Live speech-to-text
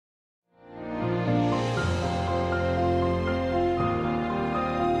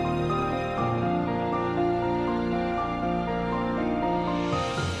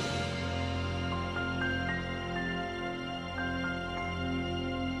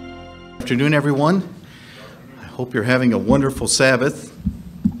afternoon, everyone. I hope you're having a wonderful Sabbath.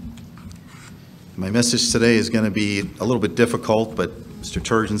 My message today is going to be a little bit difficult, but Mr.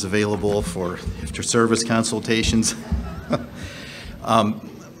 Turgeon's available for after-service consultations.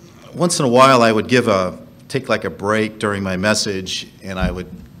 Once in a while, I would take like a break during my message, and I would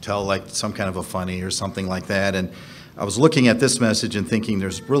tell like some kind of a funny or something like that. And I was looking at this message and thinking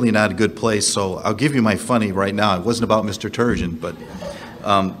there's really not a good place, so I'll give you my funny right now. It wasn't about Mr. Turgeon, but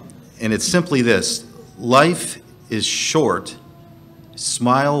and it's simply this: life is short.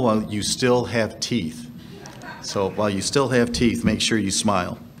 Smile while you still have teeth. So while you still have teeth, make sure you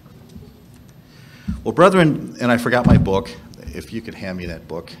smile. Well, brethren, and I forgot my book. If you could hand me that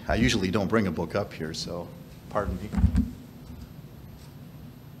book. I usually don't bring a book up here, so pardon me.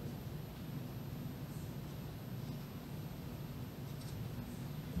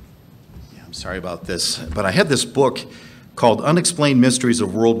 Yeah, I'm sorry about this, but I had this book called Unexplained Mysteries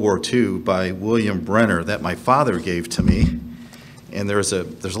of World War II by William Brenner that my father gave to me. And there's a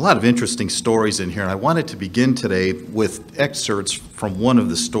lot of interesting stories in here, and I wanted to begin today with excerpts from one of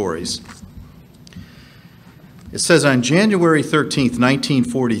the stories. It says, on January 13th,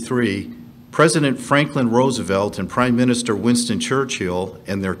 1943, President Franklin Roosevelt and Prime Minister Winston Churchill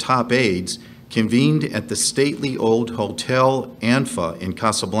and their top aides convened at the stately old Hotel Anfa in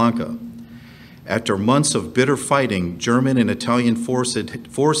Casablanca. After months of bitter fighting, German and Italian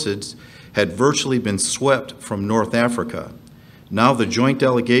forces had virtually been swept from North Africa. Now the joint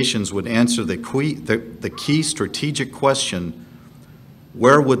delegations would answer the key strategic question: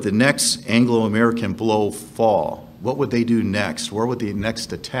 where would the next Anglo-American blow fall? What would they do next? Where would the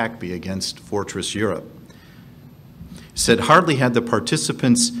next attack be against Fortress Europe? It said hardly had the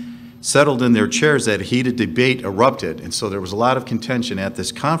participants settled in their chairs that a heated debate erupted, and so there was a lot of contention at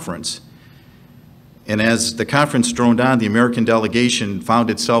this conference. And as the conference droned on, the American delegation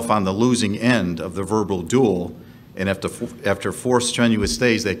found itself on the losing end of the verbal duel. And after 4 strenuous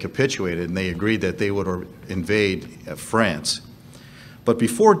days, they capitulated and they agreed that they would invade France. But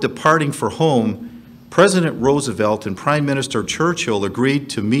before departing for home, President Roosevelt and Prime Minister Churchill agreed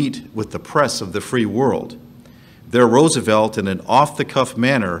to meet with the press of the free world. There, Roosevelt, in an off-the-cuff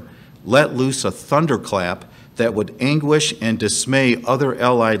manner, let loose a thunderclap that would anguish and dismay other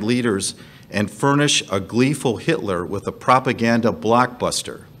Allied leaders and furnish a gleeful Hitler with a propaganda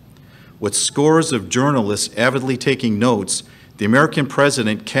blockbuster. With scores of journalists avidly taking notes, the American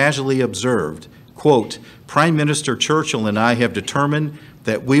president casually observed, quote, Prime Minister Churchill and I have determined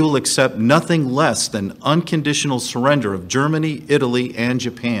that we will accept nothing less than unconditional surrender of Germany, Italy, and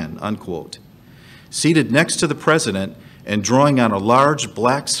Japan, unquote. Seated next to the president and drawing on a large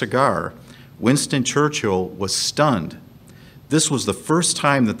black cigar, Winston Churchill was stunned. This was the first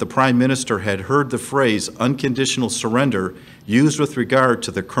time that the Prime Minister had heard the phrase unconditional surrender used with regard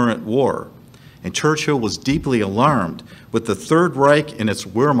to the current war. And Churchill was deeply alarmed. With the Third Reich and its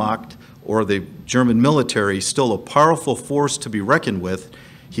Wehrmacht, or the German military, still a powerful force to be reckoned with,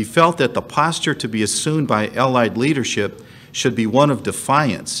 he felt that the posture to be assumed by Allied leadership should be one of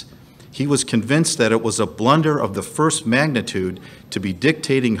defiance. He was convinced that it was a blunder of the first magnitude to be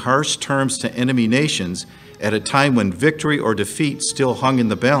dictating harsh terms to enemy nations at a time when victory or defeat still hung in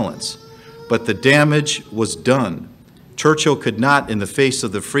the balance. But the damage was done. Churchill could not, in the face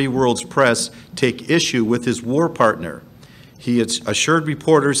of the free world's press, take issue with his war partner. He had assured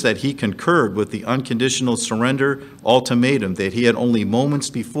reporters that he concurred with the unconditional surrender ultimatum that he had only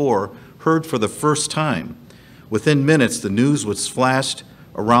moments before heard for the first time. Within minutes, the news was flashed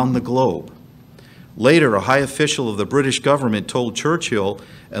around the globe. Later, a high official of the British government told Churchill,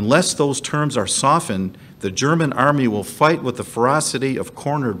 unless those terms are softened, the German army will fight with the ferocity of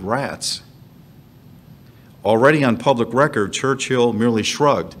cornered rats. Already on public record, Churchill merely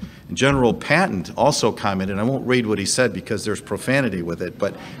shrugged. And General Patton also commented, and I won't read what he said because there's profanity with it,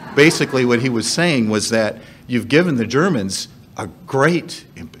 but basically what he was saying was that you've given the Germans a great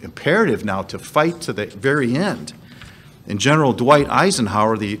imperative now to fight to the very end. And General Dwight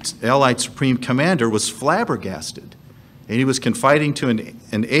Eisenhower, the Allied Supreme Commander, was flabbergasted. And he was confiding to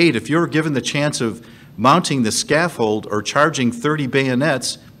an aide, if you're given the chance of mounting the scaffold or charging 30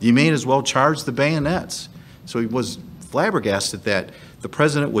 bayonets, you may as well charge the bayonets. So he was flabbergasted that the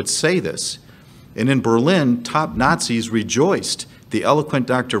president would say this. And in Berlin, top Nazis rejoiced. The eloquent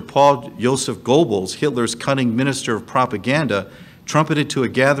Dr. Paul Joseph Goebbels, Hitler's cunning minister of propaganda, trumpeted to a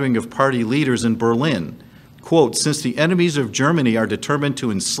gathering of party leaders in Berlin, quote, since the enemies of Germany are determined to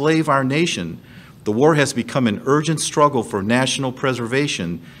enslave our nation, the war has become an urgent struggle for national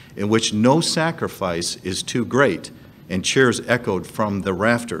preservation in which no sacrifice is too great, and cheers echoed from the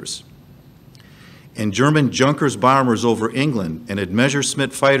rafters. and German Junkers bombers over England, and had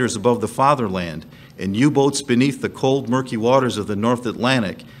Messerschmitt fighters above the fatherland, and U-boats beneath the cold, murky waters of the North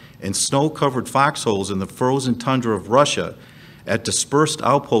Atlantic, and snow-covered foxholes in the frozen tundra of Russia, at dispersed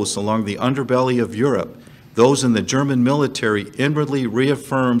outposts along the underbelly of Europe, those in the German military inwardly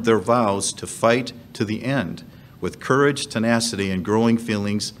reaffirmed their vows to fight to the end with courage, tenacity, and growing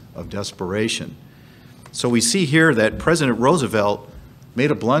feelings of desperation. So we see here that President Roosevelt made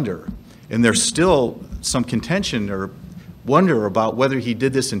a blunder, and there's still some contention or wonder about whether he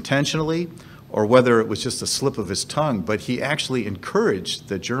did this intentionally or whether it was just a slip of his tongue, but he actually encouraged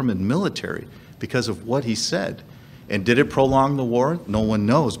the German military because of what he said. And did it prolong the war? No one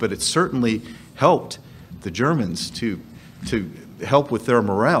knows, but it certainly helped the Germans to help with their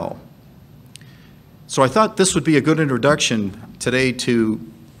morale. So I thought this would be a good introduction today to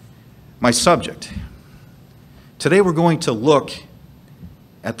my subject. Today we're going to look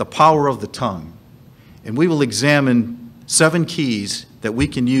at the power of the tongue, and we will examine 7 keys that we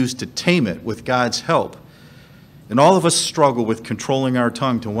can use to tame it with God's help. And all of us struggle with controlling our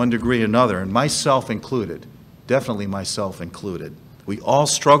tongue to one degree or another, and myself included. Definitely myself included. We all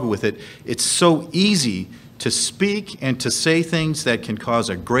struggle with it. It's so easy to speak and to say things that can cause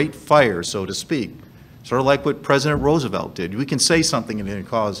a great fire, so to speak. Sort of like what President Roosevelt did. We can say something and it can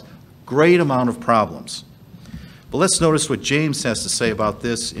cause a great amount of problems. But let's notice what James has to say about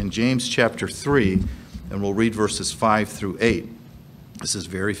this in James chapter 3, and we'll read verses 5 through 8. This is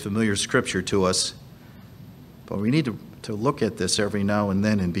very familiar scripture to us, but we need to look at this every now and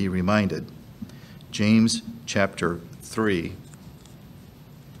then and be reminded. James chapter 3.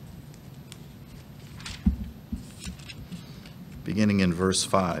 Beginning in verse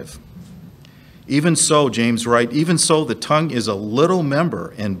 5. Even so, James writes, even so the tongue is a little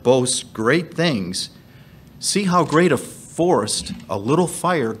member and boasts great things. See how great a forest a little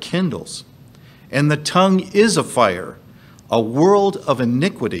fire kindles. And the tongue is a fire, a world of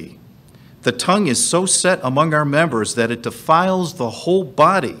iniquity. The tongue is so set among our members that it defiles the whole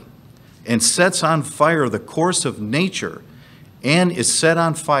body and sets on fire the course of nature, and is set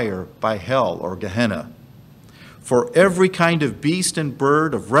on fire by hell or Gehenna. For every kind of beast and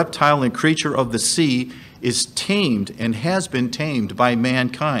bird, of reptile and creature of the sea is tamed and has been tamed by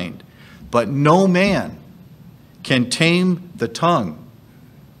mankind. But no man can tame the tongue.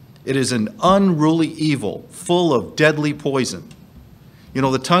 It is an unruly evil, full of deadly poison. You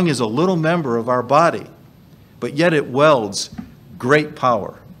know, the tongue is a little member of our body, but yet it wields great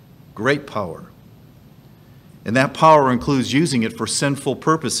power. Great power. And that power includes using it for sinful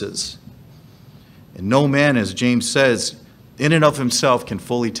purposes. And no man, as James says, in and of himself can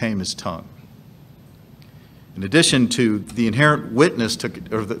fully tame his tongue. In addition to the inherent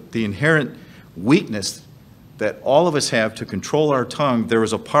the inherent weakness that all of us have to control our tongue, there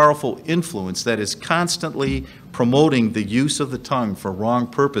is a powerful influence that is constantly promoting the use of the tongue for wrong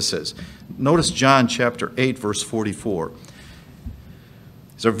purposes. Notice John chapter 8, verse 44.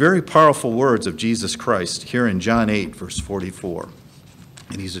 These are very powerful words of Jesus Christ here in John 8, verse 44.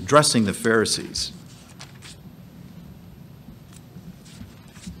 And he's addressing the Pharisees.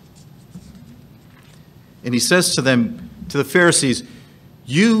 And he says to them, to the Pharisees,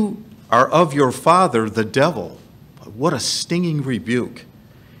 you are of your father, the devil. What a stinging rebuke.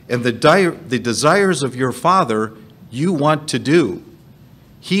 And the desires of your father you want to do.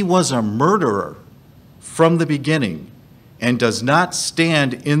 He was a murderer from the beginning, and does not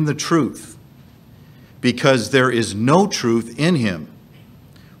stand in the truth, because there is no truth in him.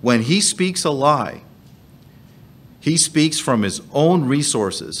 When he speaks a lie, he speaks from his own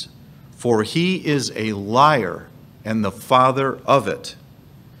resources, for he is a liar and the father of it.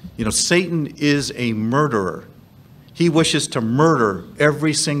 You know, Satan is a murderer. He wishes to murder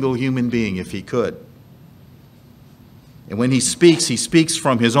every single human being if he could. And when he speaks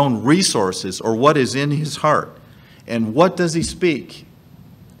from his own resources or what is in his heart. And what does he speak?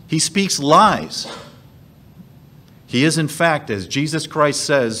 He speaks lies. He is, in fact, as Jesus Christ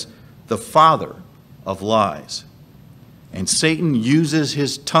says, the father of lies. And Satan uses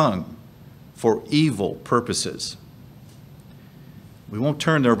his tongue for evil purposes. We won't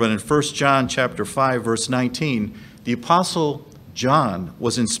turn there, but in 1 John chapter 5, verse 19, the Apostle John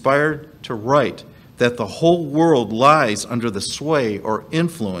was inspired to write that the whole world lies under the sway or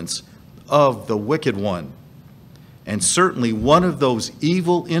influence of the wicked one. And certainly one of those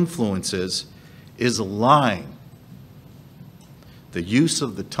evil influences is lying, the use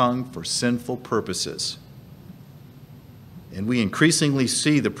of the tongue for sinful purposes. And we increasingly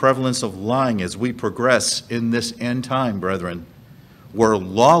see the prevalence of lying as we progress in this end time, brethren, where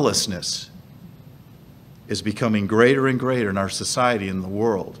lawlessness is becoming greater and greater in our society and the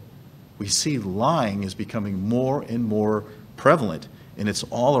world. we see lying is becoming more and more prevalent, and it's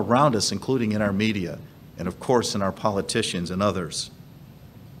all around us, including in our media, and of course in our politicians and others.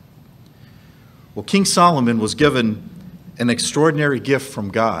 Well, King Solomon was given an extraordinary gift from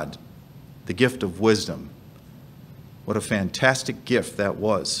God, the gift of wisdom. What a fantastic gift that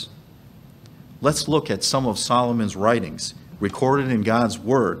was. Let's look at some of Solomon's writings recorded in God's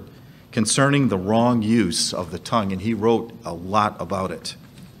Word concerning the wrong use of the tongue, and he wrote a lot about it.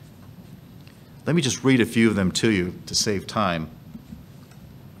 Let me just read a few of them to you to save time.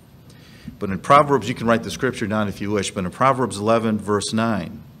 But in Proverbs, you can write the scripture down if you wish, but in Proverbs 11, verse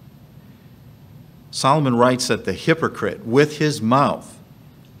 9, Solomon writes that the hypocrite with his mouth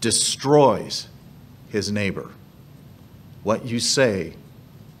destroys his neighbor. What you say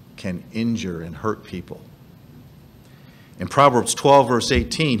can injure and hurt people. In Proverbs 12, verse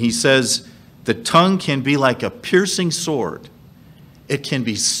 18, he says, the tongue can be like a piercing sword. It can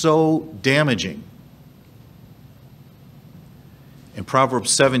be so damaging. In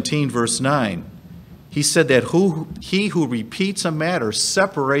Proverbs 17, verse 9, he said that he who repeats a matter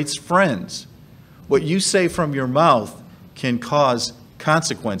separates friends. What you say from your mouth can cause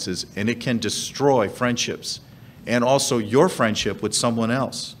consequences, and it can destroy friendships, and also your friendship with someone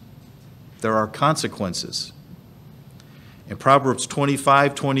else. There are consequences. In Proverbs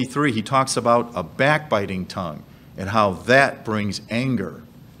 25:23, he talks about a backbiting tongue and how that brings anger,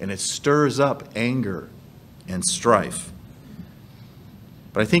 and it stirs up anger and strife.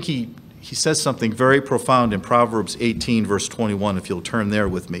 But I think he says something very profound in Proverbs 18, verse 21, if you'll turn there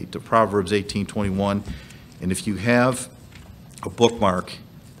with me to Proverbs 18:21. And if you have a bookmark,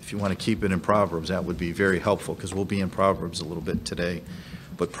 if you want to keep it in Proverbs, that would be very helpful, because we'll be in Proverbs a little bit today.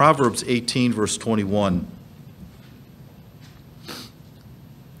 But Proverbs 18, verse 21,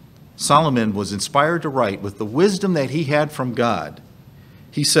 Solomon was inspired to write with the wisdom that he had from God.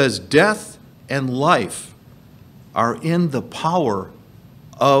 He says, death and life are in the power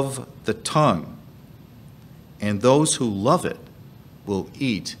of the tongue, and those who love it will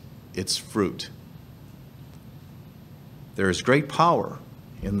eat its fruit. There is great power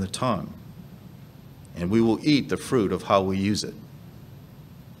in the tongue, and we will eat the fruit of how we use it.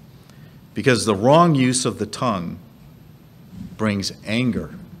 Because the wrong use of the tongue brings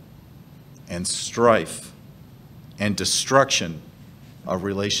anger and strife and destruction of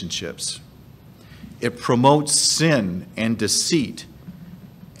relationships. It promotes sin and deceit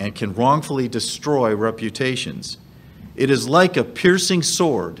and can wrongfully destroy reputations. It is like a piercing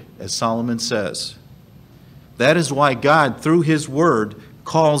sword, as Solomon says. That is why God, through his word,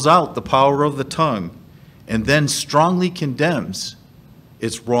 calls out the power of the tongue and then strongly condemns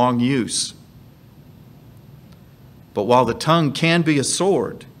its wrong use. But while the tongue can be a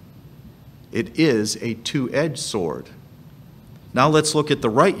sword, it is a two-edged sword. Now let's look at the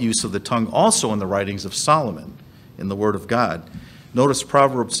right use of the tongue also in the writings of Solomon, in the Word of God. Notice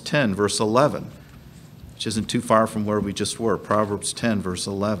Proverbs 10, verse 11, which isn't too far from where we just were. Proverbs 10, verse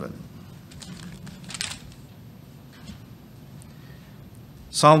 11.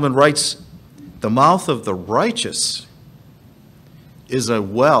 Solomon writes, the mouth of the righteous is a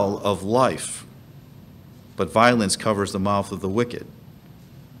well of life, but violence covers the mouth of the wicked.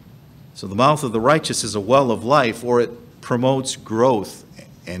 So the mouth of the righteous is a well of life, or it promotes growth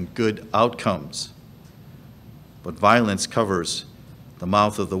and good outcomes. But violence covers the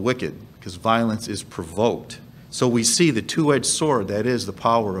mouth of the wicked, because violence is provoked. So we see the two-edged sword, that is the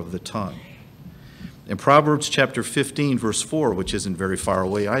power of the tongue. In Proverbs chapter 15, verse 4, which isn't very far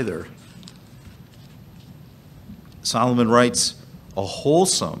away either, Solomon writes, a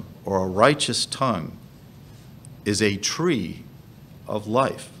wholesome or a righteous tongue is a tree of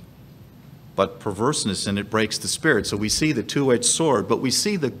life, but perverseness in it breaks the spirit. So we see the two-edged sword, but we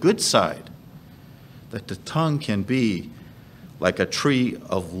see the good side, that the tongue can be like a tree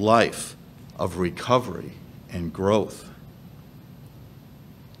of life, of recovery and growth.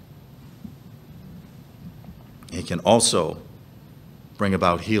 It can also bring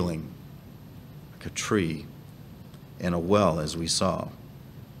about healing, like a tree and a well, as we saw.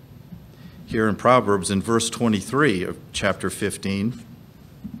 Here in Proverbs, in verse 23 of chapter 15,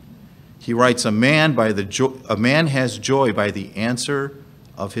 he writes, a man has joy by the answer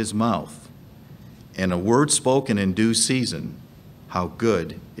of his mouth, and a word spoken in due season, how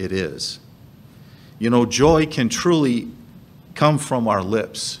good it is. You know, joy can truly come from our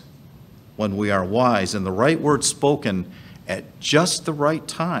lips when we are wise, and the right word spoken at just the right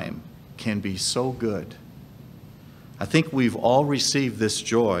time can be so good. I think we've all received this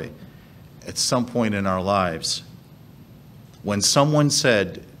joy at some point in our lives when someone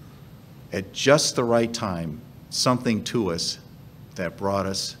said at just the right time something to us that brought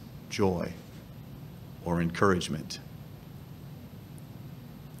us joy or encouragement.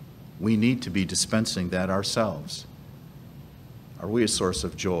 We need to be dispensing that ourselves. Are we a source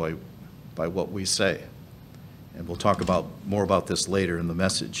of joy by what we say? And we'll talk more about this later in the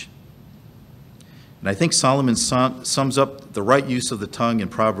message. And I think Solomon sums up the right use of the tongue in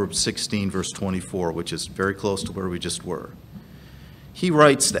Proverbs 16, verse 24, which is very close to where we just were. He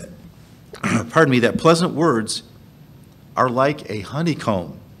writes that, that pleasant words are like a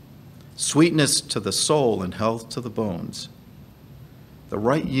honeycomb, sweetness to the soul and health to the bones. The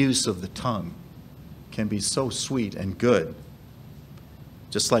right use of the tongue can be so sweet and good,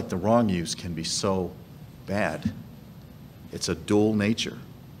 just like the wrong use can be so bad. It's a dual nature.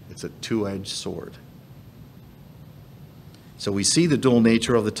 It's a two-edged sword. So we see the dual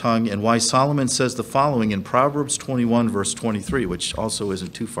nature of the tongue and why Solomon says the following in Proverbs 21, verse 23, which also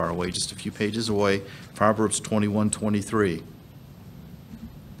isn't too far away, just a few pages away, Proverbs 21, 23.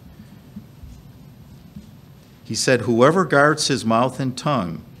 He said, "Whoever guards his mouth and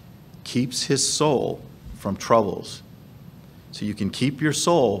tongue keeps his soul from troubles." So you can keep your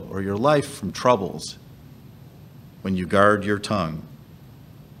soul or your life from troubles when you guard your tongue.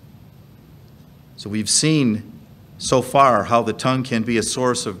 So we've seen so far how the tongue can be a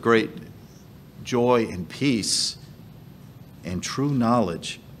source of great joy and peace and true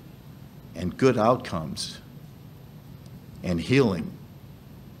knowledge and good outcomes and healing,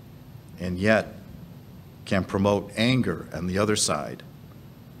 and yet can promote anger on the other side,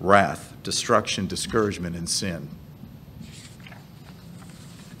 wrath, destruction, discouragement, and sin.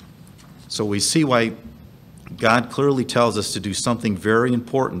 So we see why God clearly tells us to do something very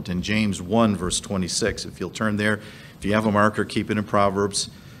important in James 1, verse 26. If you'll turn there, if you have a marker, keep it in Proverbs.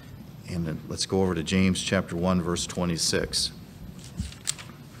 And then let's go over to James chapter 1, verse 26.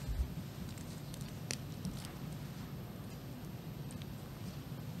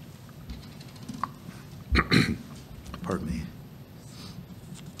 Pardon me.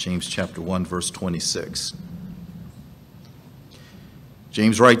 James chapter 1, verse 26.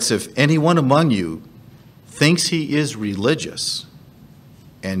 James writes, "If anyone among you thinks he is religious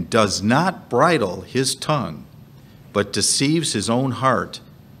and does not bridle his tongue, but deceives his own heart,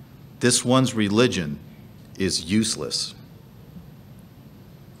 this one's religion is useless."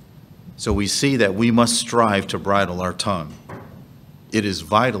 So we see that we must strive to bridle our tongue. It is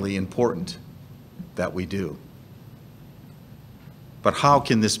vitally important that we do. But how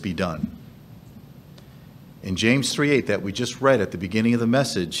can this be done? In James 3:8 that we just read at the beginning of the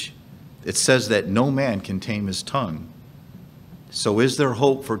message, it says that no man can tame his tongue. So is there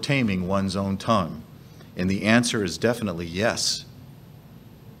hope for taming one's own tongue? And the answer is definitely yes.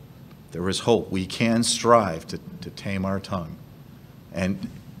 There is hope. We can strive to tame our tongue and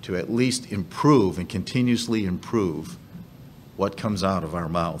to at least improve and continuously improve what comes out of our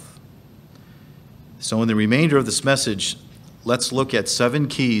mouth. So in the remainder of this message, let's look at 7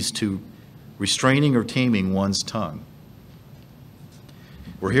 keys to restraining or taming one's tongue.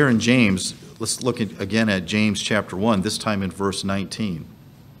 We're here in James. Let's look again at James chapter 1, this time in verse 19.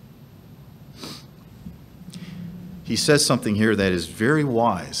 He says something here that is very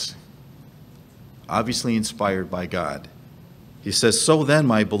wise, obviously inspired by God. He says, "So then,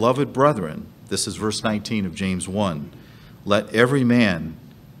 my beloved brethren," this is verse 19 of James 1, "let every man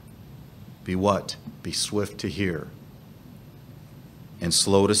be" what? "Be swift to hear, and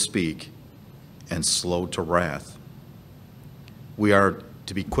slow to speak, and slow to wrath." We are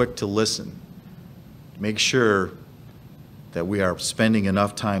to be quick to listen. Make sure that we are spending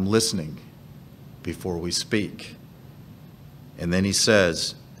enough time listening before we speak. And then he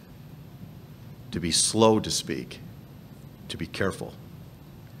says to be slow to speak, to be careful.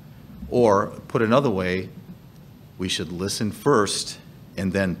 Or, put another way, we should listen first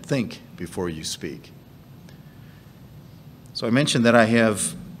and then think before you speak. So I mentioned that I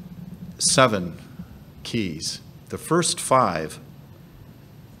have 7 keys. The first 5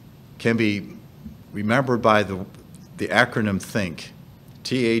 can be remembered by the acronym THINK,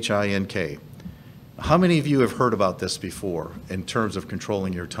 T-H-I-N-K. How many of you have heard about this before in terms of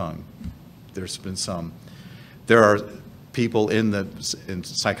controlling your tongue? There's been some. There are people in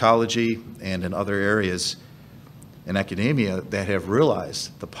psychology and in other areas in academia that have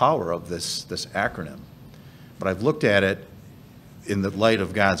realized the power of this acronym. But I've looked at it in the light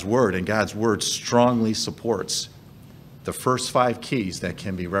of God's Word, and God's Word strongly supports the first 5 keys that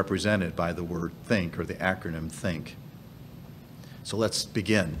can be represented by the word think, or the acronym THINK. So let's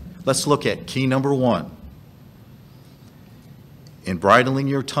begin. Let's look at key number 1. In bridling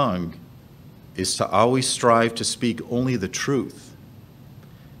your tongue is to always strive to speak only the truth.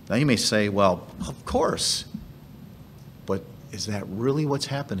 Now you may say, well, of course, but is that really what's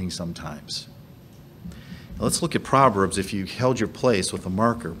happening sometimes? Now let's look at Proverbs, if you held your place with a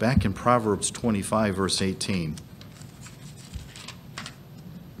marker. Back in Proverbs 25, verse 18.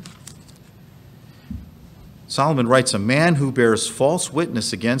 Solomon writes, "A man who bears false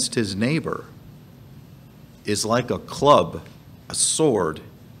witness against his neighbor is like a club, a sword,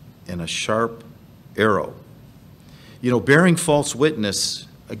 and a sharp arrow." You know, bearing false witness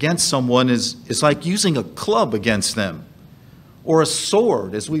against someone is like using a club against them, or a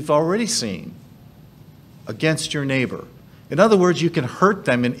sword, as we've already seen, against your neighbor. In other words, you can hurt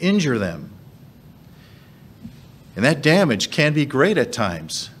them and injure them. And that damage can be great at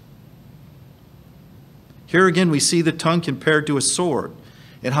times. Here again, we see the tongue compared to a sword,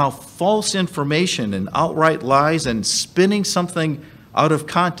 and how false information and outright lies and spinning something out of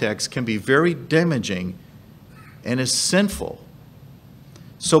context can be very damaging and is sinful.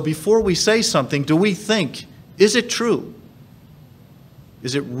 So before we say something, do we think, is it true?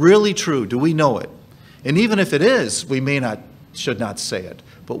 Is it really true? Do we know it? And even if it is, we should not say it,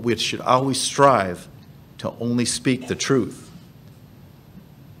 but we should always strive to only speak the truth.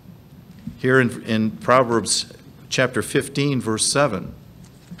 Here in Proverbs chapter 15, verse 7.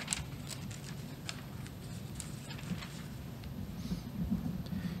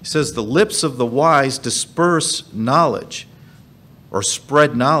 It says, "The lips of the wise disperse knowledge," or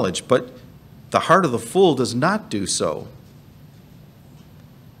spread knowledge, "but the heart of the fool does not do so."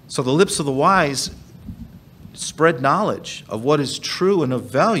 So the lips of the wise spread knowledge of what is true and of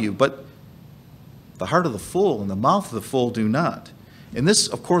value, but the heart of the fool and the mouth of the fool do not. And this,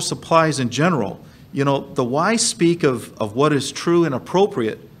 of course, applies in general. You know, the wise speak of what is true and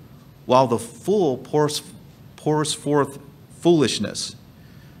appropriate, while the fool pours forth foolishness.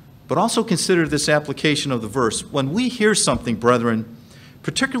 But also consider this application of the verse. When we hear something, brethren,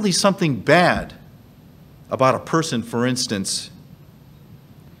 particularly something bad about a person, for instance,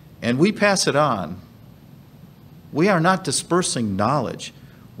 and we pass it on, we are not dispersing knowledge.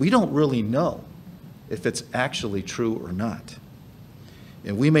 We don't really know if it's actually true or not.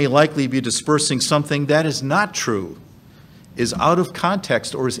 And we may likely be dispersing something that is not true, is out of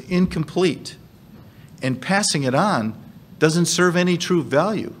context, or is incomplete. And passing it on doesn't serve any true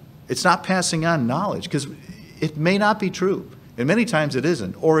value. It's not passing on knowledge, because it may not be true. And many times it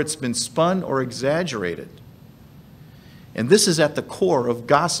isn't, or it's been spun or exaggerated. And this is at the core of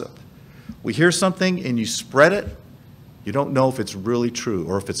gossip. We hear something and you spread it. You don't know if it's really true,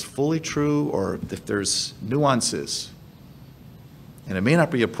 or if it's fully true, or if there's nuances. And it may not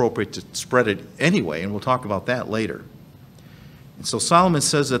be appropriate to spread it anyway, and we'll talk about that later. And so Solomon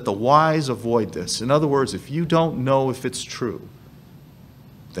says that the wise avoid this. In other words, if you don't know if it's true,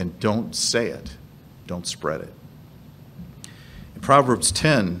 then don't say it. Don't spread it. In Proverbs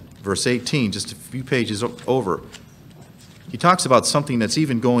 10, verse 18, just a few pages over, he talks about something that's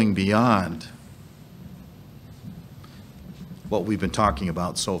even going beyond what we've been talking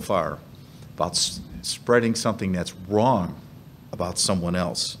about so far, about spreading something that's wrong about someone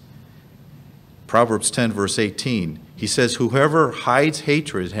else. Proverbs 10, verse 18, he says, "Whoever hides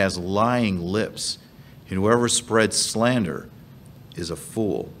hatred has lying lips, and whoever spreads slander is a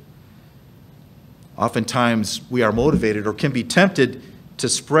fool." Oftentimes we are motivated or can be tempted to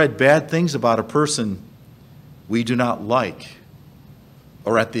spread bad things about a person we do not like,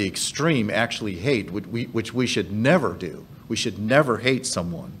 or at the extreme actually hate, which we should never do. We should never hate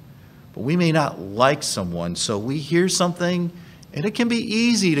someone. But we may not like someone, so we hear something, and it can be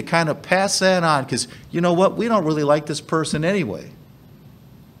easy to kind of pass that on, because you know what? We don't really like this person anyway.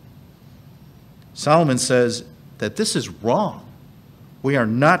 Solomon says that this is wrong. We are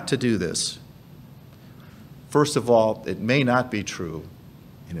not to do this. First of all, it may not be true,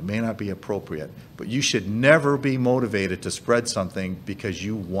 and it may not be appropriate, but you should never be motivated to spread something because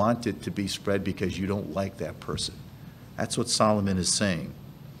you want it to be spread because you don't like that person. That's what Solomon is saying.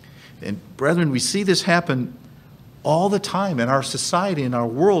 And brethren, we see this happen all the time in our society, in our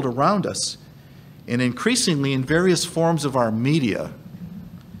world around us, and increasingly in various forms of our media,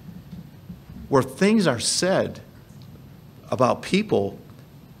 where things are said about people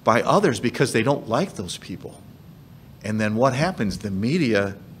by others because they don't like those people. And then what happens? The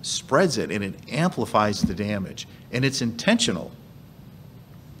media spreads it, and it amplifies the damage. And it's intentional.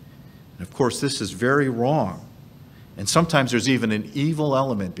 And of course, this is very wrong. And sometimes there's even an evil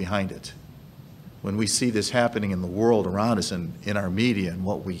element behind it when we see this happening in the world around us and in our media and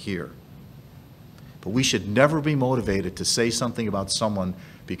what we hear. But we should never be motivated to say something about someone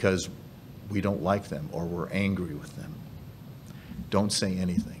because we don't like them or we're angry with them. Don't say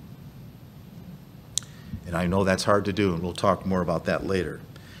anything. And I know that's hard to do, and we'll talk more about that later.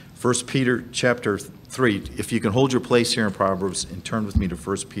 1 Peter chapter 3. If you can hold your place here in Proverbs and turn with me to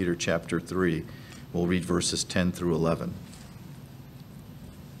 1 Peter chapter 3, we'll read verses 10 through 11.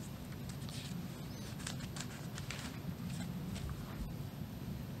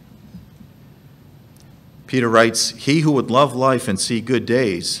 Peter writes, "He who would love life and see good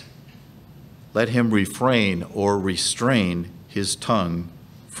days, let him refrain or restrain his tongue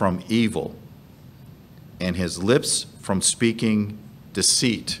from evil and his lips from speaking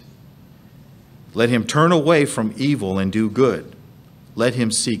deceit. Let him turn away from evil and do good. Let him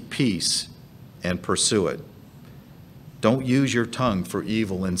seek peace and pursue it. Don't use your tongue for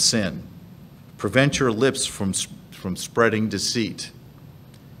evil and sin. Prevent your lips from spreading deceit.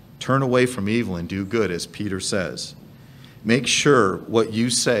 Turn away from evil and do good," as Peter says. Make sure what you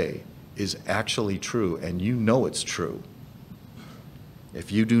say is actually true, and you know it's true. If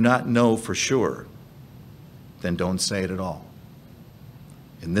you do not know for sure, then don't say it at all.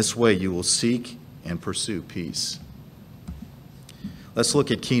 In this way, you will seek and pursue peace. Let's look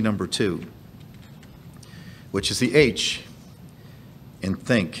at key number 2, which is the H in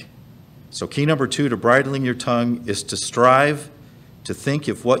think. So key number 2 to bridling your tongue is to strive to think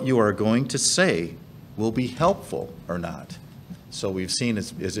if what you are going to say will be helpful or not. So we've seen,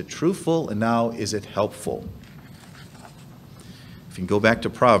 is it truthful, and now is it helpful? If you can go back to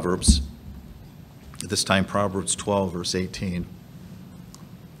Proverbs, this time Proverbs 12, verse 18.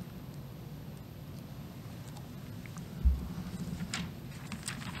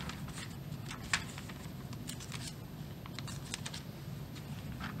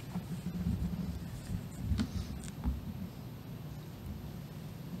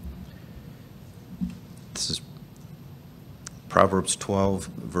 This is Proverbs 12,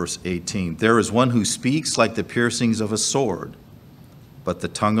 verse 18. "There is one who speaks like the piercings of a sword, but the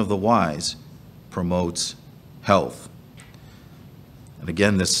tongue of the wise promotes health." And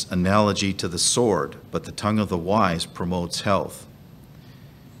again, this analogy to the sword, but the tongue of the wise promotes health.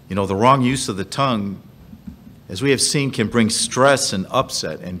 You know, the wrong use of the tongue, as we have seen, can bring stress and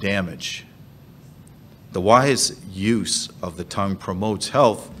upset and damage. The wise use of the tongue promotes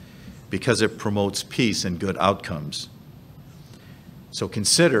health because it promotes peace and good outcomes. So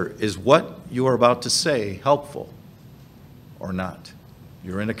consider, is what you are about to say helpful or not?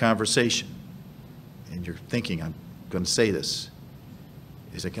 You're in a conversation and you're thinking, I'm going to say this.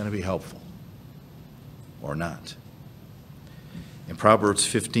 Is it going to be helpful or not? In Proverbs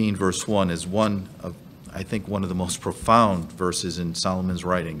 15, verse 1 is one of the most profound verses in Solomon's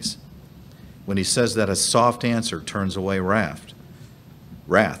writings, when he says that a soft answer turns away wrath,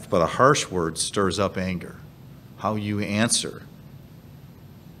 but a harsh word stirs up anger. How you answer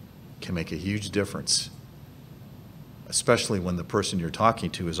can make a huge difference, especially when the person you're talking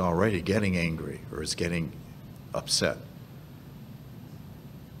to is already getting angry or is getting upset.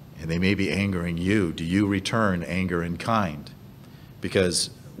 And they may be angering you. Do you return anger in kind? Because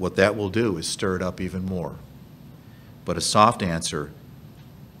what that will do is stir it up even more. But a soft answer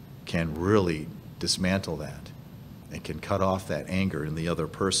can really dismantle that and can cut off that anger in the other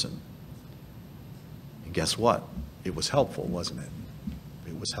person. And guess what? It was helpful, wasn't it?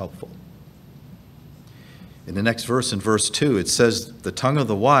 It was helpful. In the next verse, in verse 2, it says, "The tongue of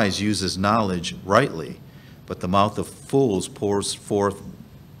the wise uses knowledge rightly, but the mouth of fools pours forth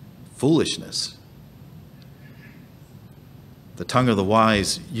foolishness." The tongue of the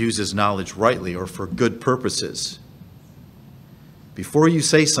wise uses knowledge rightly, or for good purposes. Before you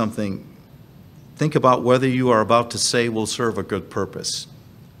say something, think about whether you are about to say will serve a good purpose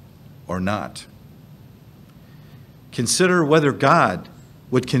or not. Consider whether God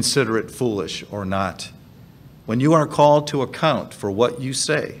would consider it foolish or not when you are called to account for what you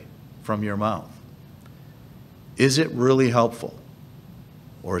say from your mouth. Is it really helpful,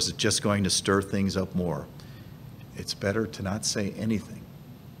 or is it just going to stir things up more? It's better to not say anything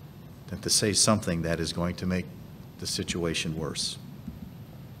than to say something that is going to make the situation worse.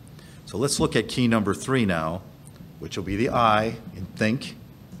 So let's look at key number 3 now, which will be the I in think.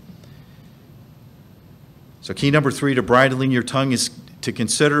 So key number 3 to bridling your tongue is to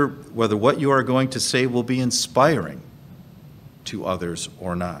consider whether what you are going to say will be inspiring to others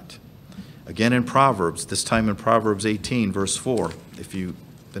or not. Again in Proverbs, this time in Proverbs 18, verse 4. If you've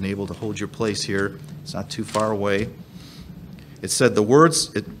been able to hold your place here, it's not too far away. It said,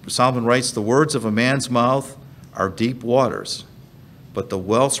 Solomon writes, "The words of a man's mouth are deep waters, but the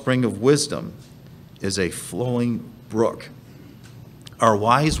wellspring of wisdom is a flowing brook." Our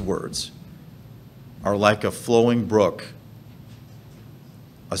wise words are like a flowing brook,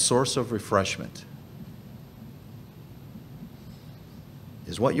 a source of refreshment.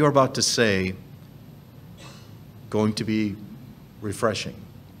 Is what you're about to say going to be refreshing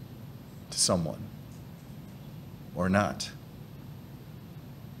to someone or not.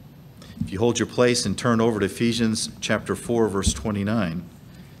 If you hold your place and turn over to Ephesians chapter 4, verse 29,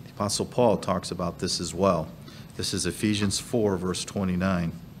 the Apostle Paul talks about this as well. This is Ephesians 4, verse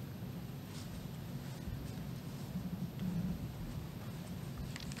 29.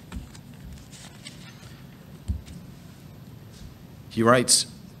 He writes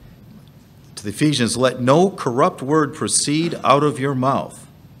to the Ephesians, "Let no corrupt word proceed out of your mouth,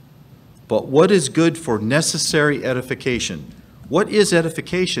 but what is good for necessary edification." What is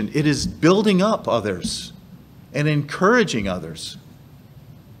edification? It is building up others and encouraging others.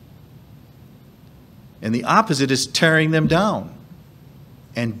 And the opposite is tearing them down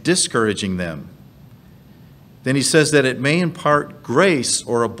and discouraging them. Then he says that it may impart grace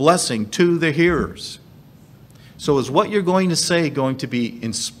or a blessing to the hearers. So is what you're going to say going to be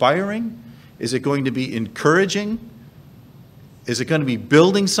inspiring? Is it going to be encouraging? Is it going to be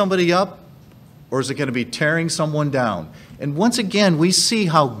building somebody up? Or is it going to be tearing someone down? And once again, we see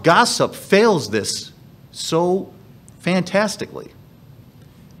how gossip fails this so fantastically.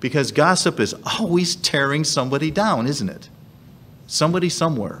 Because gossip is always tearing somebody down, isn't it? Somebody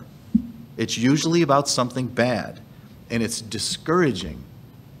somewhere. It's usually about something bad, and it's discouraging.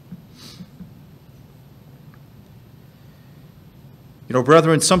 You know,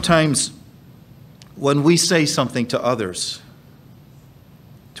 brethren, sometimes when we say something to others,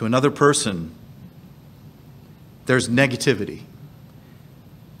 to another person, there's negativity.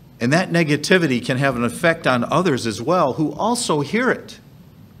 And that negativity can have an effect on others as well who also hear it,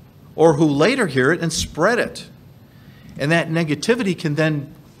 or who later hear it and spread it. And that negativity can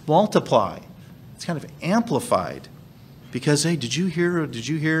then multiply. It's kind of amplified because, hey, did you hear, or did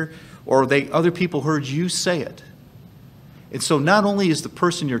you hear, or other people heard you say it. And so not only is the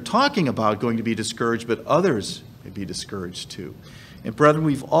person you're talking about going to be discouraged, but others may be discouraged too. And brethren,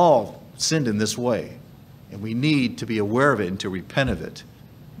 we've all sinned in this way. And we need to be aware of it and to repent of it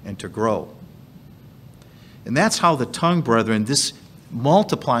and to grow. And that's how the tongue, brethren, this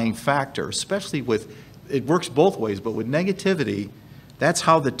multiplying factor, especially with, it works both ways, but with negativity, that's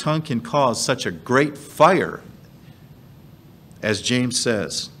how the tongue can cause such a great fire, as James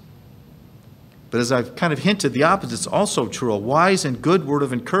says. But as I've kind of hinted, the opposite is also true. A wise and good word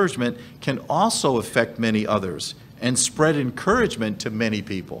of encouragement can also affect many others and spread encouragement to many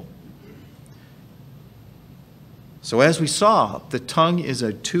people. So as we saw, the tongue is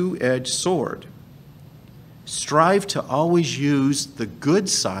a two-edged sword. Strive to always use the good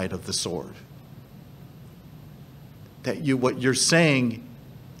side of the sword. That what you're saying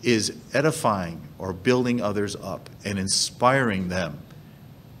is edifying or building others up and inspiring them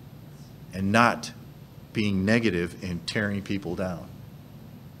and not being negative and tearing people down.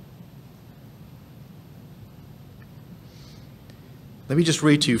 Let me just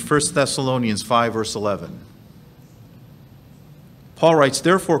read to you 1 Thessalonians 5, verse 11. Paul writes,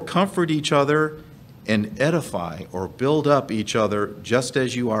 "Therefore comfort each other and edify or build up each other just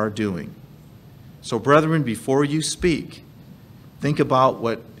as you are doing." So brethren, before you speak, think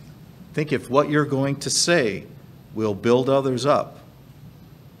if what you're going to say will build others up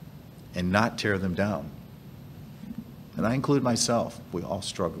and not tear them down. And I include myself. We all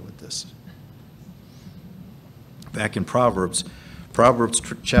struggle with this. Back in Proverbs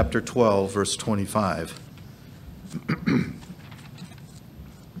chapter 12, verse 25.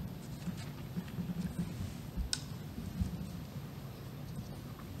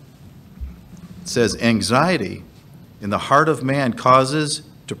 It says, "Anxiety in the heart of man causes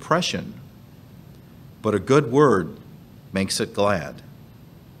depression, but a good word makes it glad."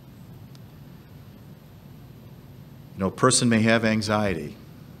 You know, a person may have anxiety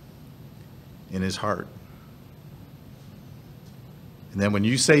in his heart. And then when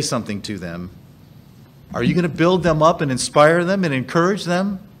you say something to them, are you going to build them up and inspire them and encourage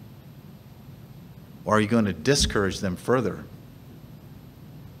them? Or are you going to discourage them further?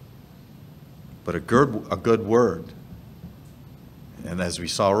 But a good word, and as we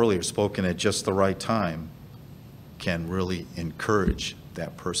saw earlier, spoken at just the right time, can really encourage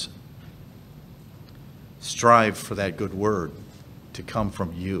that person. Strive for that good word to come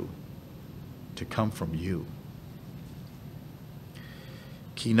from you. To come from you.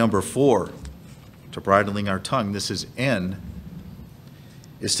 Key number 4 to bridling our tongue, this is N,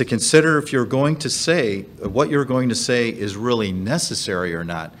 is to consider if you're going to say, what you're going to say is really necessary or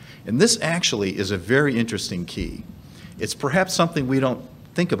not. And this actually is a very interesting key. It's perhaps something we don't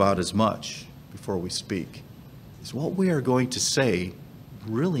think about as much before we speak. Is what we are going to say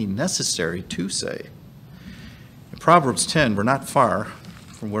really necessary to say? In Proverbs 10, we're not far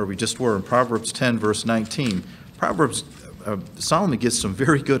from where we just were. In Proverbs 10, verse 19, Solomon gives some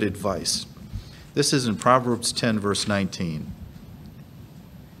very good advice. This is in Proverbs 10, verse 19.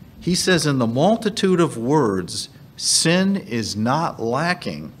 He says, in the multitude of words, sin is not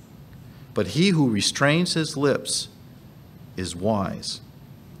lacking, but he who restrains his lips is wise.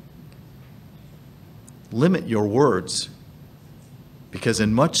 Limit your words, because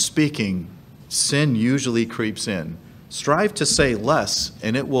in much speaking, sin usually creeps in. Strive to say less,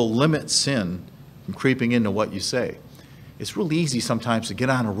 and it will limit sin from creeping into what you say. It's really easy sometimes to get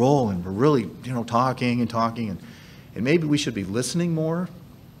on a roll, and we're really, talking, and maybe we should be listening more,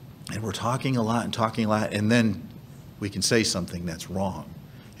 and we're talking a lot, and then we can say something that's wrong.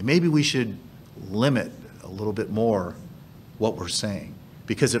 And maybe we should limit a little bit more what we're saying,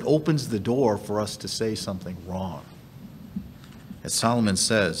 because it opens the door for us to say something wrong. As Solomon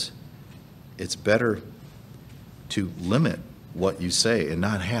says, it's better to limit what you say and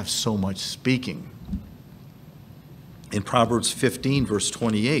not have so much speaking. In Proverbs 15, verse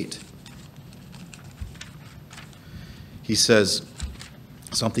 28, he says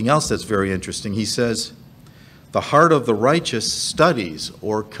something else that's very interesting. He says, the heart of the righteous studies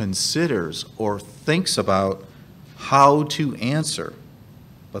or considers or thinks about how to answer,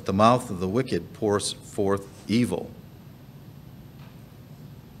 but the mouth of the wicked pours forth evil.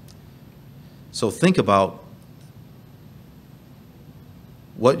 So think about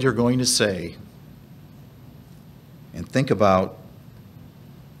what you're going to say, and think about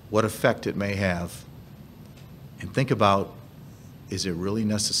what effect it may have, and think about, is it really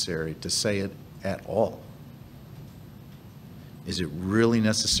necessary to say it at all? Is it really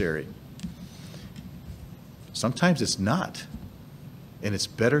necessary? Sometimes it's not, and it's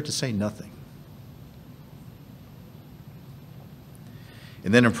better to say nothing.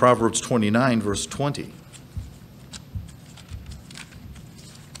 And then in Proverbs 29, verse 20,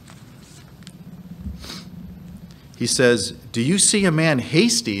 he says, do you see a man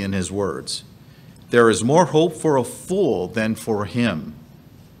hasty in his words? There is more hope for a fool than for him.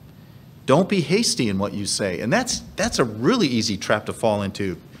 Don't be hasty in what you say. And that's a really easy trap to fall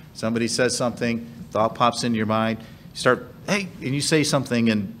into. Somebody says something, thought pops into your mind, you start, hey, and you say something,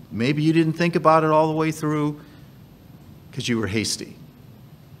 and maybe you didn't think about it all the way through because you were hasty.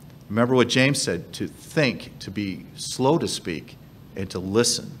 Remember what James said, to think, to be slow to speak, and to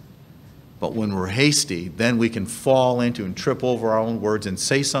listen. But when we're hasty, then we can fall into and trip over our own words and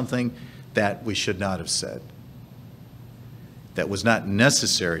say something that we should not have said, that was not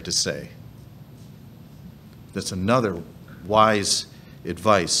necessary to say. That's another wise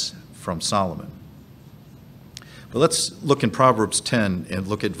advice from Solomon. But let's look in Proverbs 10 and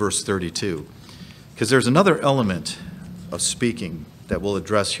look at verse 32, because there's another element of speaking that we'll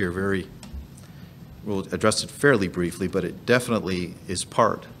address here we'll address it fairly briefly, but it definitely is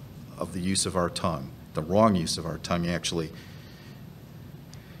part of the use of our tongue, the wrong use of our tongue, actually.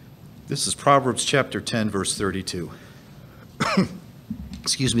 This is Proverbs chapter 10, verse 32.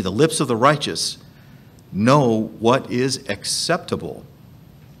 Excuse me, the lips of the righteous know what is acceptable,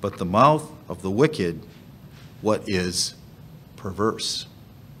 but the mouth of the wicked what is perverse.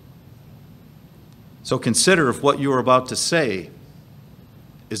 So consider if what you are about to say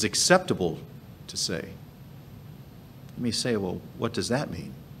is acceptable to say. You may say, well, what does that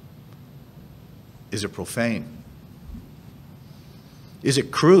mean? Is it profane? Is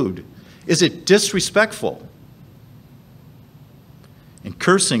it crude? Is it disrespectful? And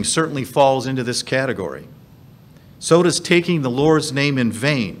cursing certainly falls into this category. So does taking the Lord's name in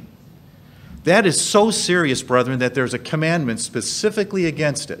vain. That is so serious, brethren, that there's a commandment specifically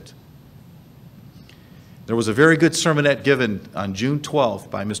against it. There was a very good sermonette given on June 12th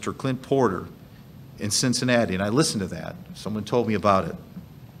by Mr. Clint Porter in Cincinnati, and I listened to that. Someone told me about it.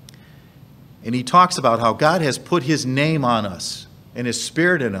 And he talks about how God has put his name on us and his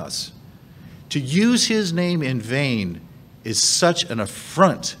spirit in us. To use his name in vain is such an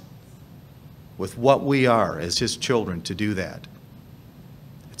affront with what we are as his children to do that.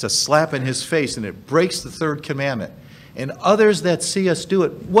 It's a slap in his face, and it breaks the third commandment. And others that see us do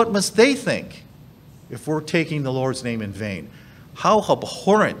it, what must they think if we're taking the Lord's name in vain? How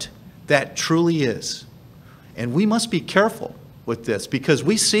abhorrent that truly is. And we must be careful with this, because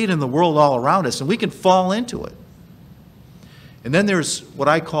we see it in the world all around us, and we can fall into it. And then there's what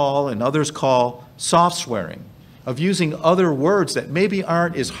I call, and others call, soft swearing, of using other words that maybe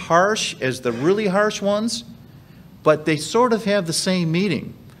aren't as harsh as the really harsh ones, but they sort of have the same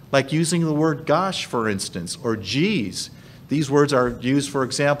meaning, like using the word gosh, for instance, or geez. These words are used, for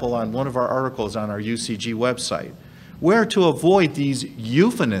example, on one of our articles on our UCG website, where to avoid these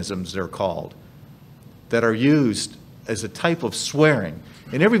euphemisms, they're called, that are used as a type of swearing.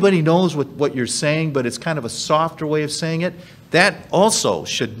 and everybody knows what you're saying, but it's kind of a softer way of saying it, that also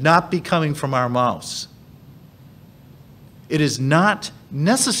should not be coming from our mouths. It is not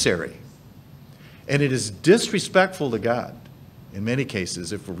necessary. And it is disrespectful to God in many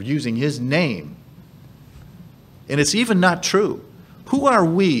cases if we're using his name. And it's even not true. Who are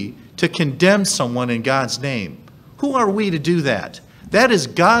we to condemn someone in God's name? Who are we to do that? That is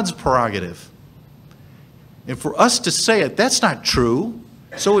God's prerogative. And for us to say it, that's not true.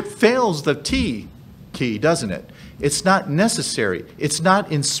 So it fails the T key, doesn't it? It's not necessary. It's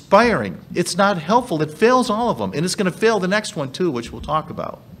not inspiring. It's not helpful. It fails all of them. And it's going to fail the next one too, which we'll talk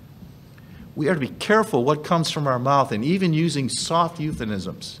about. We are to be careful what comes from our mouth, and even using soft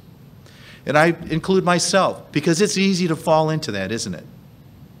euphemisms. And I include myself, because it's easy to fall into that, isn't it?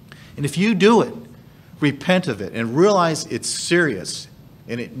 And if you do it, repent of it and realize it's serious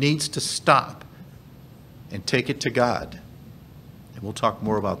and it needs to stop, and take it to God. And we'll talk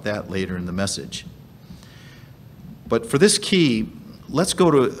more about that later in the message. But for this key, let's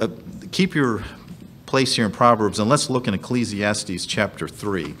go to, keep your place here in Proverbs, and let's look in Ecclesiastes chapter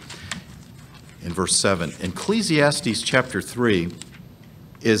 3 in verse 7. Ecclesiastes chapter 3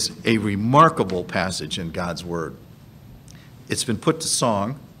 is a remarkable passage in God's Word. It's been put to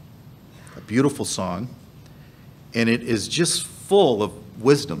song, a beautiful song, and it is just full of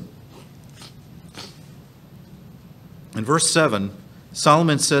wisdom. In verse 7,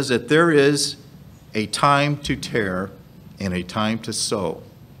 Solomon says that there is a time to tear and a time to sow,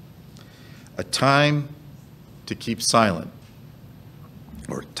 a time to keep silent,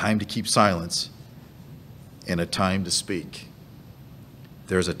 or time to keep silence, and a time to speak.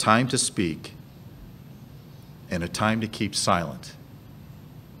 There's a time to speak and a time to keep silent.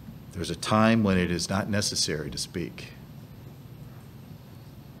 There's a time when it is not necessary to speak.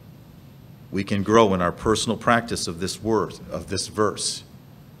 We can grow in our personal practice of this word, of this verse,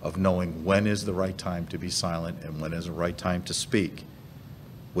 of knowing when is the right time to be silent and when is the right time to speak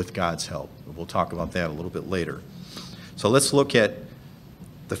with God's help. We'll talk about that a little bit later. So let's look at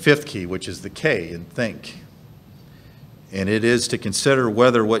the fifth key, which is the K in think. And it is to consider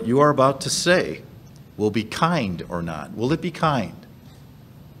whether what you are about to say will be kind or not. Will it be kind?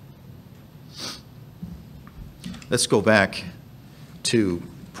 Let's go back to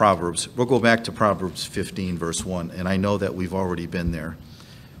Proverbs. We'll go back to Proverbs 15, verse 1. And I know that we've already been there,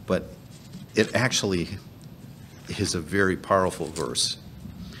 but it actually is a very powerful verse.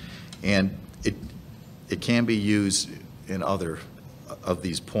 And it can be used in other of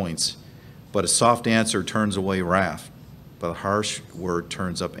these points. But a soft answer turns away wrath, but a harsh word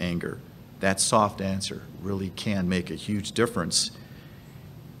turns up anger. That soft answer really can make a huge difference.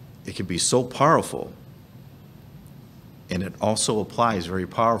 It can be so powerful. And it also applies very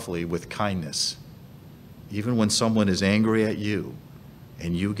powerfully with kindness. Even when someone is angry at you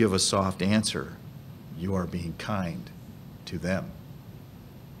and you give a soft answer, you are being kind to them,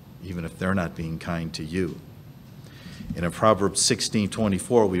 even if they're not being kind to you. And in Proverbs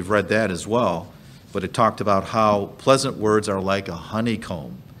 16:24, we've read that as well, but it talked about how pleasant words are like a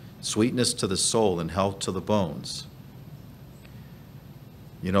honeycomb, sweetness to the soul and health to the bones.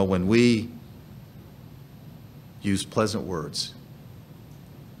 You know, when we use pleasant words,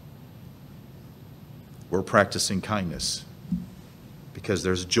 we're practicing kindness because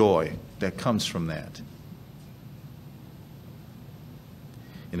there's joy that comes from that.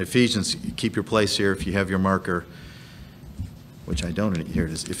 In Ephesians, keep your place here if you have your marker, which I don't. Here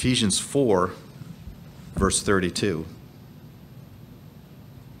it is. Ephesians 4, verse 32.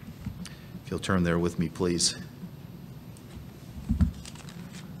 If you'll turn there with me, please.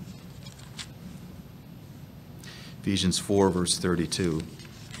 Ephesians 4, verse 32.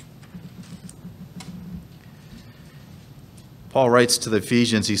 Paul writes to the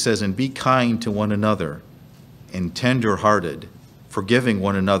Ephesians, he says, "And be kind to one another, and tender-hearted, forgiving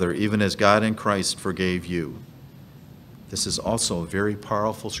one another, even as God in Christ forgave you." This is also a very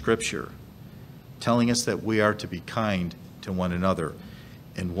powerful scripture, telling us that we are to be kind to one another.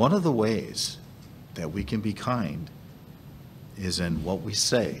 And one of the ways that we can be kind is in what we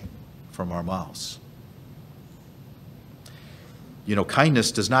say from our mouths. You know,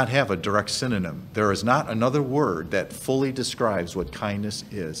 kindness does not have a direct synonym. There is not another word that fully describes what kindness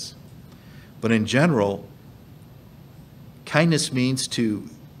is. But in general, kindness means to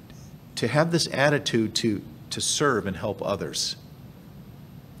have this attitude to serve and help others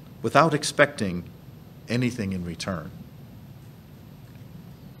without expecting anything in return.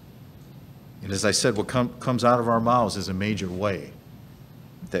 And as I said, what comes out of our mouths is a major way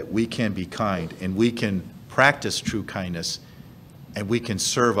that we can be kind and we can practice true kindness and we can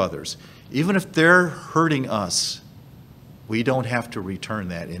serve others. Even if they're hurting us, we don't have to return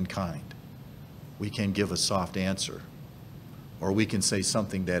that in kind. We can give a soft answer, or we can say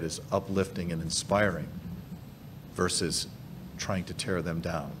something that is uplifting and inspiring versus trying to tear them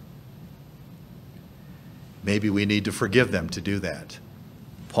down. Maybe we need to forgive them to do that.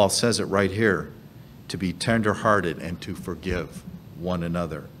 Paul says it right here, to be tenderhearted and to forgive one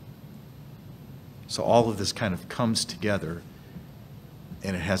another. So all of this kind of comes together,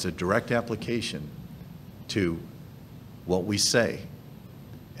 and it has a direct application to what we say.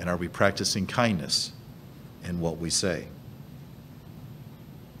 And are we practicing kindness in what we say?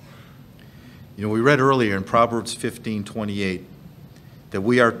 You know, we read earlier in Proverbs 15:28 that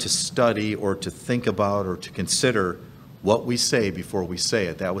we are to study or to think about or to consider what we say before we say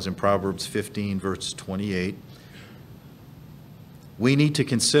it. That was in Proverbs 15, verse 28. We need to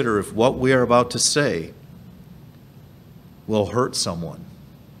consider if what we are about to say will hurt someone,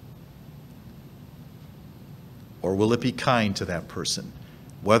 or will it be kind to that person,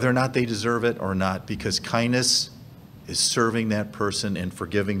 whether or not they deserve it or not, because kindness is serving that person and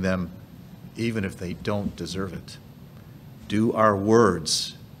forgiving them even if they don't deserve it. Do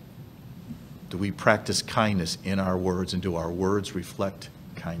we practice kindness in our words, and do our words reflect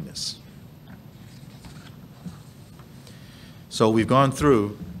kindness? So we've gone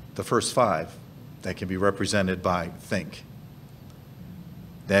through the first 5 that can be represented by think.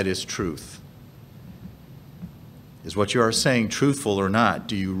 That is truth. Is what you are saying truthful or not?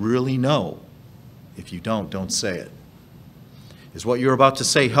 Do you really know? If you don't say it. Is what you're about to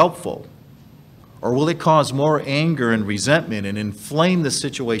say helpful? Or will it cause more anger and resentment and inflame the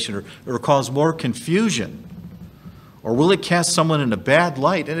situation, or cause more confusion? Or will it cast someone in a bad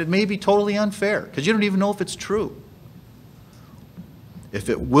light, and it may be totally unfair because you don't even know if it's true? If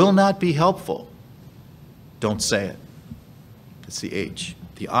it will not be helpful, don't say it. It's the H.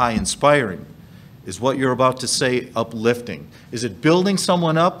 The I, inspiring. Is what you're about to say uplifting? Is it building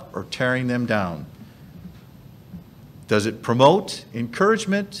someone up or tearing them down? Does it promote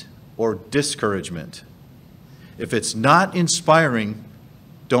encouragement or discouragement? If it's not inspiring,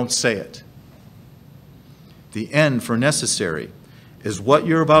 don't say it. The N for necessary. Is what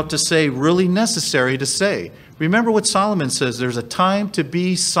you're about to say really necessary to say? Remember what Solomon says, there's a time to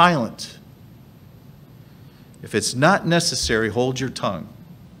be silent. If it's not necessary, hold your tongue.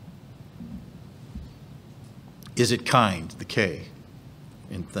 Is it kind? The K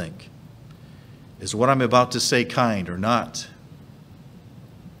in think. Is what I'm about to say kind or not?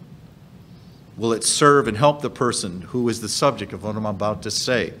 Will it serve and help the person who is the subject of what I'm about to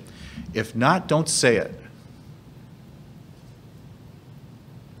say? If not, don't say it.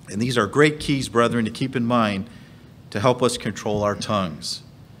 And these are great keys, brethren, to keep in mind to help us control our tongues.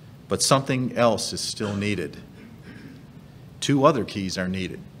 But something else is still needed. 2 other keys are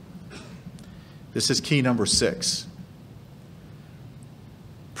needed. This is key number 6.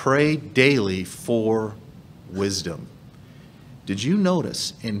 Pray daily for wisdom. Did you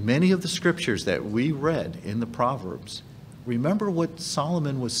notice in many of the scriptures that we read in the Proverbs, remember what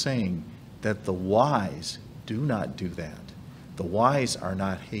Solomon was saying, that the wise do not do that. The wise are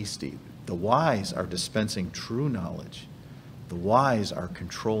not hasty. The wise are dispensing true knowledge. The wise are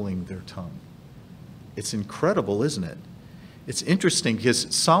controlling their tongue. It's incredible, isn't it? It's interesting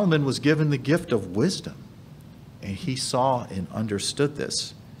because Solomon was given the gift of wisdom, and he saw and understood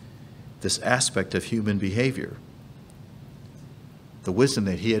this aspect of human behavior. The wisdom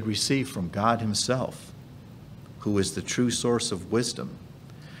that he had received from God himself, who is the true source of wisdom.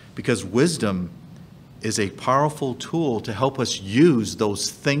 Because wisdom is a powerful tool to help us use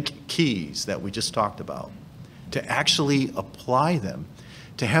those think keys that we just talked about, to actually apply them,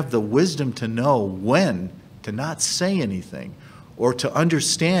 to have the wisdom to know when to not say anything, or to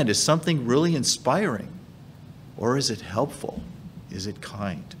understand, is something really inspiring, or is it helpful? Is it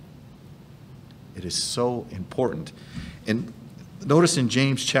kind? It is so important. And notice in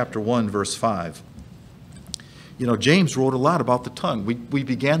James chapter 1, verse 5, you know, James wrote a lot about the tongue. We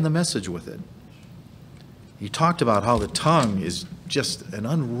began the message with it. He talked about how the tongue is just an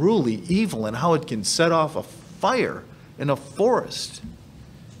unruly evil and how it can set off a fire in a forest.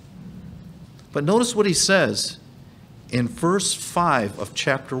 But notice what he says in verse 5 of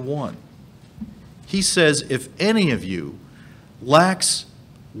chapter 1. He says, if any of you lacks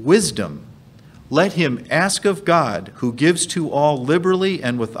wisdom, let him ask of God, who gives to all liberally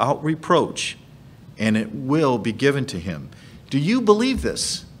and without reproach, and it will be given to him. Do you believe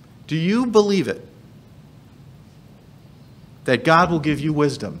this? Do you believe it? That God will give you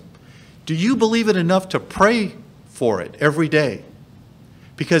wisdom. Do you believe it enough to pray for it every day?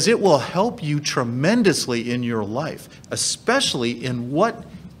 Because it will help you tremendously in your life, especially in what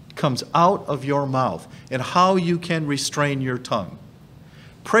comes out of your mouth and how you can restrain your tongue.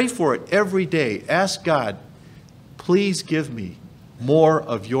 Pray for it every day. Ask God, please give me more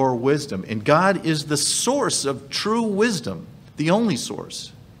of your wisdom. And God is the source of true wisdom, the only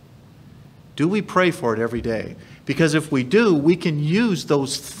source. Do we pray for it every day? Because if we do, we can use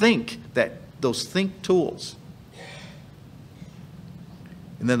those think tools.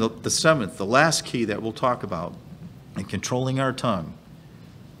 And then the seventh, the last key that we'll talk about in controlling our tongue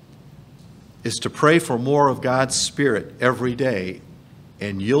is to pray for more of God's Spirit every day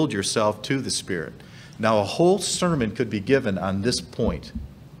and yield yourself to the Spirit. Now, a whole sermon could be given on this point.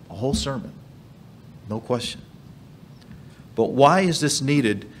 A whole sermon. No question. But why is this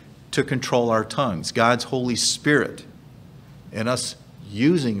needed to control our tongues? God's Holy Spirit and us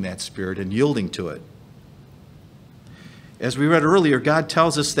using that Spirit and yielding to it. As we read earlier, God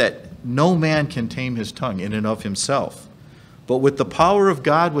tells us that no man can tame his tongue in and of himself. But with the power of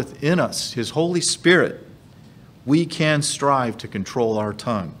God within us, His Holy Spirit, we can strive to control our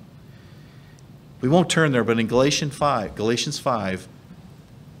tongue. We won't turn there, but in Galatians 5,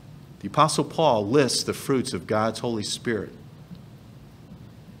 the Apostle Paul lists the fruits of God's Holy Spirit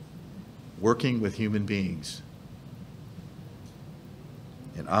working with human beings.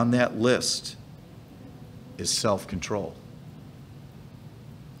 And on that list is self-control.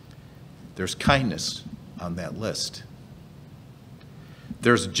 There's kindness on that list.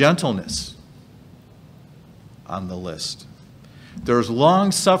 There's gentleness on the list. There's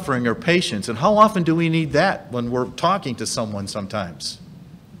long-suffering or patience. And how often do we need that when we're talking to someone sometimes?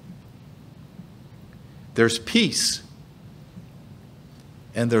 There's peace.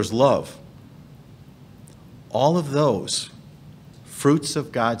 And there's love. All of those fruits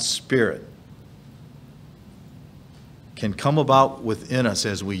of God's Spirit can come about within us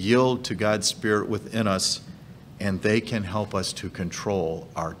as we yield to God's Spirit within us, and they can help us to control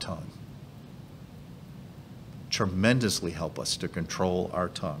our tongue. Tremendously help us to control our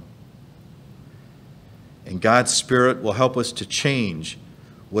tongue. And God's Spirit will help us to change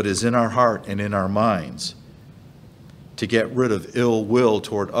what is in our heart and in our minds, to get rid of ill will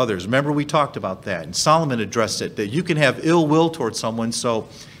toward others. Remember, we talked about that, and Solomon addressed it, that you can have ill will toward someone, so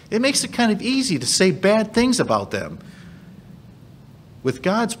it makes it kind of easy to say bad things about them. With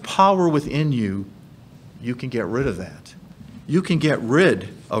God's power within you, you can get rid of that. You can get rid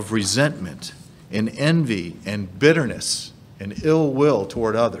of resentment and envy and bitterness and ill will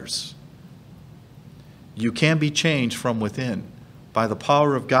toward others. You can be changed from within by the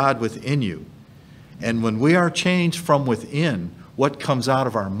power of God within you. And when we are changed from within, what comes out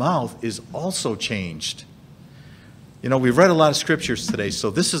of our mouth is also changed. You know, we've read a lot of scriptures today, so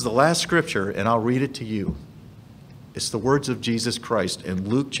this is the last scripture, and I'll read it to you. It's the words of Jesus Christ in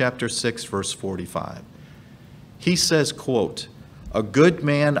Luke chapter 6, verse 45. He says, quote, "A good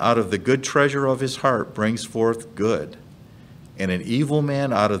man out of the good treasure of his heart brings forth good, and an evil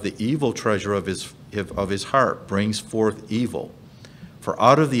man out of the evil treasure of his heart brings forth evil. For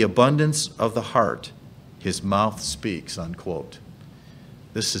out of the abundance of the heart, his mouth speaks," unquote.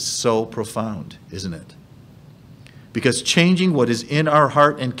 This is so profound, isn't it? Because changing what is in our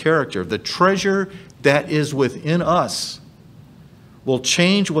heart and character, the treasure that is within us, will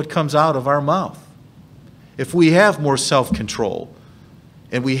change what comes out of our mouth. If we have more self-control,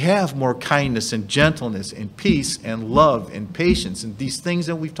 and we have more kindness and gentleness and peace and love and patience and these things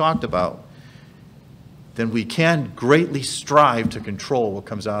that we've talked about, then we can greatly strive to control what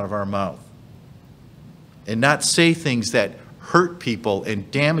comes out of our mouth and not say things that hurt people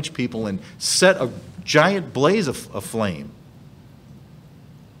and damage people and set a giant blaze aflame.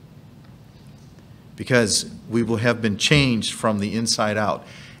 Because we will have been changed from the inside out.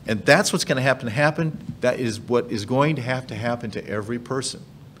 And that's what's going to happen. That is what is going to happen to every person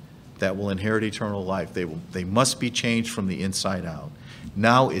that will inherit eternal life. They must be changed from the inside out.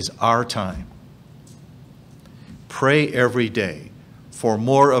 Now is our time. Pray every day for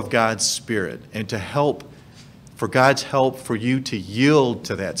more of God's Spirit and for God's help for you to yield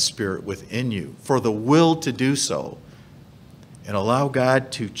to that Spirit within you, for the will to do so, and allow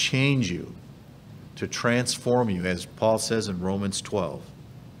God to change you, to transform you, as Paul says in Romans 12.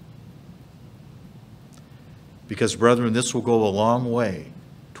 Because, brethren, this will go a long way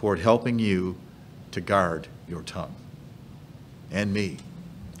toward helping you to guard your tongue, and me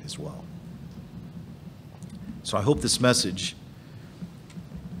as well. So I hope this message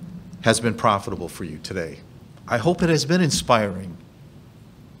has been profitable for you today. I hope it has been inspiring,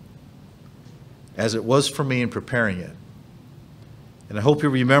 as it was for me in preparing it. And I hope you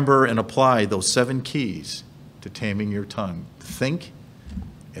remember and apply those 7 keys to taming your tongue. Think,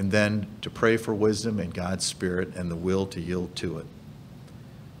 and then to pray for wisdom and God's Spirit and the will to yield to it.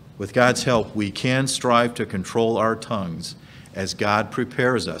 With God's help, we can strive to control our tongues as God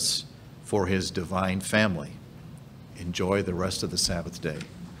prepares us for his divine family. Enjoy the rest of the Sabbath day.